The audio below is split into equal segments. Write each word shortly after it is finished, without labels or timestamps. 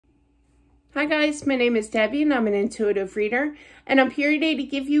Hi guys, my name is Debbie and I'm an intuitive reader, and I'm here today to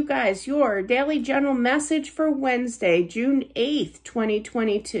give you guys your daily general message for Wednesday, June 8th,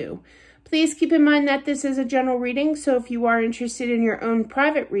 2022. Please keep in mind that this is a general reading, so if you are interested in your own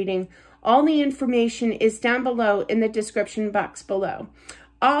private reading, all the information is down below in the description box below.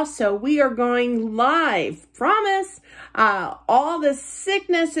 Also, we are going live, promise. All the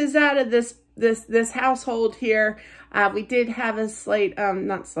sickness is out of this household here. We did have a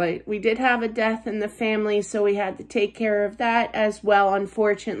we did have a death in the family, so we had to take care of that as well,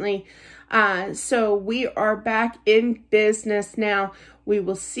 unfortunately. So we are back in business now. We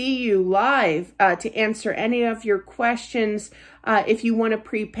will see you live to answer any of your questions. If you want to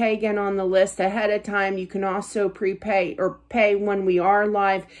prepay, get on the list ahead of time. You can also prepay or pay when we are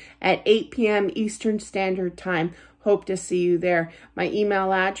live at 8 p.m. Eastern Standard Time. Hope to see you there. My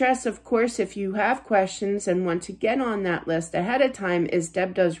email address, of course, if you have questions and want to get on that list ahead of time, is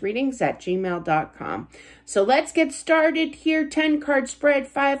debdoesreadings@gmail.com. So let's get started here. 10 card spread,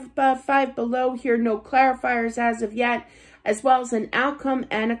 5 above, 5 below here. No clarifiers as of yet, as well as an outcome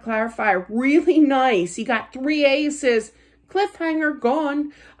and a clarifier. Really nice. You got 3 aces. Cliffhanger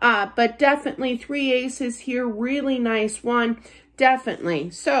gone, but definitely 3 aces here. Really nice one. Definitely.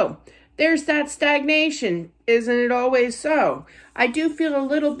 So there's that stagnation. Isn't it always so? I do feel a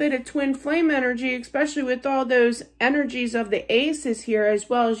little bit of twin flame energy, especially with all those energies of the aces here, as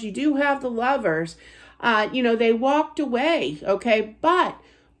well as you do have the lovers. You know, they walked away, okay? But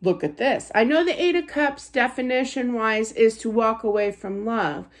look at this. I know the 8 of Cups, definition-wise, is to walk away from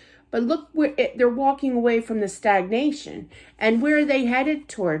love. But look, where they're walking away from the stagnation. And where are they headed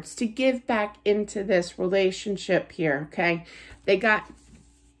towards? To give back into this relationship here, okay? They got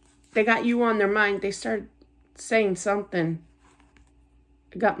you on their mind. They started saying something.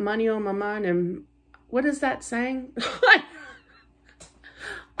 I got money on my mind, and what is that saying?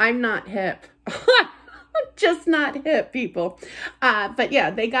 I'm not hip. Just not hip, people. But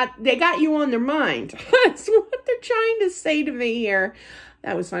yeah, they got you on their mind. That's what they're trying to say to me here.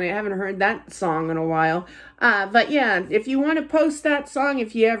 That was funny. I haven't heard that song in a while. But yeah, if you want to post that song,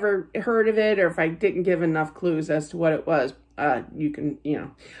 if you ever heard of it, or if I didn't give enough clues as to what it was, you can, you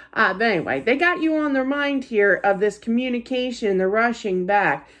know. But anyway, they got you on their mind here of this communication. They're rushing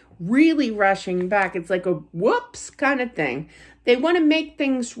back, really rushing back. It's like a whoops kind of thing. They want to make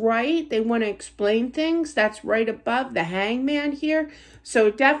things right. They want to explain things. That's right above the Hangman here.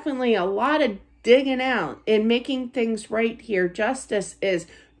 So definitely a lot of digging out and making things right here. Justice is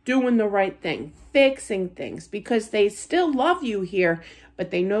doing the right thing, fixing things, because they still love you here,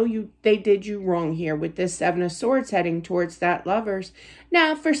 but they know they did you wrong here with this 7 of Swords heading towards that lovers.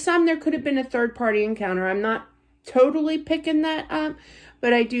 Now, for some, there could have been a third-party encounter. I'm not totally picking that up,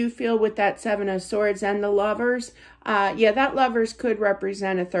 but I do feel with that 7 of Swords and the lovers, yeah, that lovers could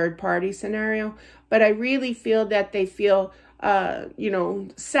represent a third-party scenario, but I really feel that they feel you know,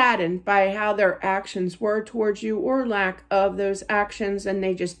 saddened by how their actions were towards you, or lack of those actions, and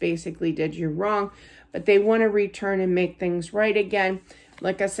they just basically did you wrong, but they want to return and make things right again.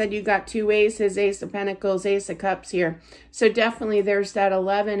 Like I said, you got 2 aces, Ace of Pentacles, Ace of Cups here. So definitely there's that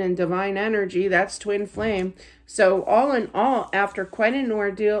 11 and divine energy. That's twin flame. So all in all, after quite an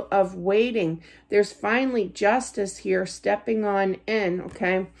ordeal of waiting, there's finally justice here stepping on in,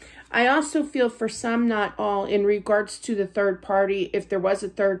 okay? I also feel for some, not all, in regards to the third party. If there was a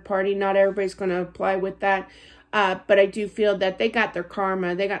third party, not everybody's going to apply with that. But I do feel that they got their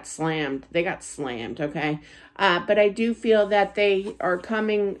karma. They got slammed. They got slammed, okay? But I do feel that they are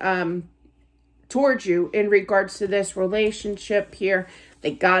coming towards you in regards to this relationship here.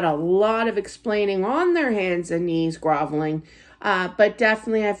 They got a lot of explaining on their hands and knees, groveling. But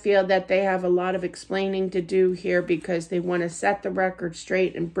definitely I feel that they have a lot of explaining to do here, because they want to set the record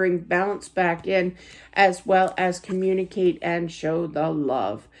straight and bring balance back in, as well as communicate and show the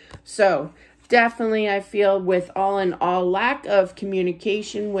love. So definitely I feel with all in all, lack of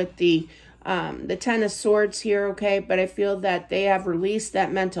communication with the 10 of Swords here, okay? But I feel that they have released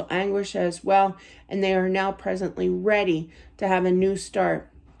that mental anguish as well, and they are now presently ready to have a new start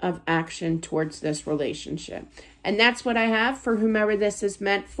of action towards this relationship. And that's what I have for whomever this is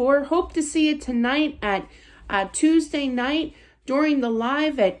meant for. Hope to see you tonight at Tuesday night during the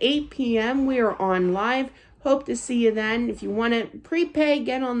live at 8 p.m. We are on live. Hope to see you then. If you want to prepay,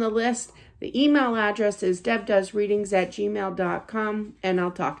 get on the list. The email address is debdoesreadings@gmail.com, and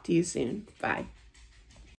I'll talk to you soon. Bye.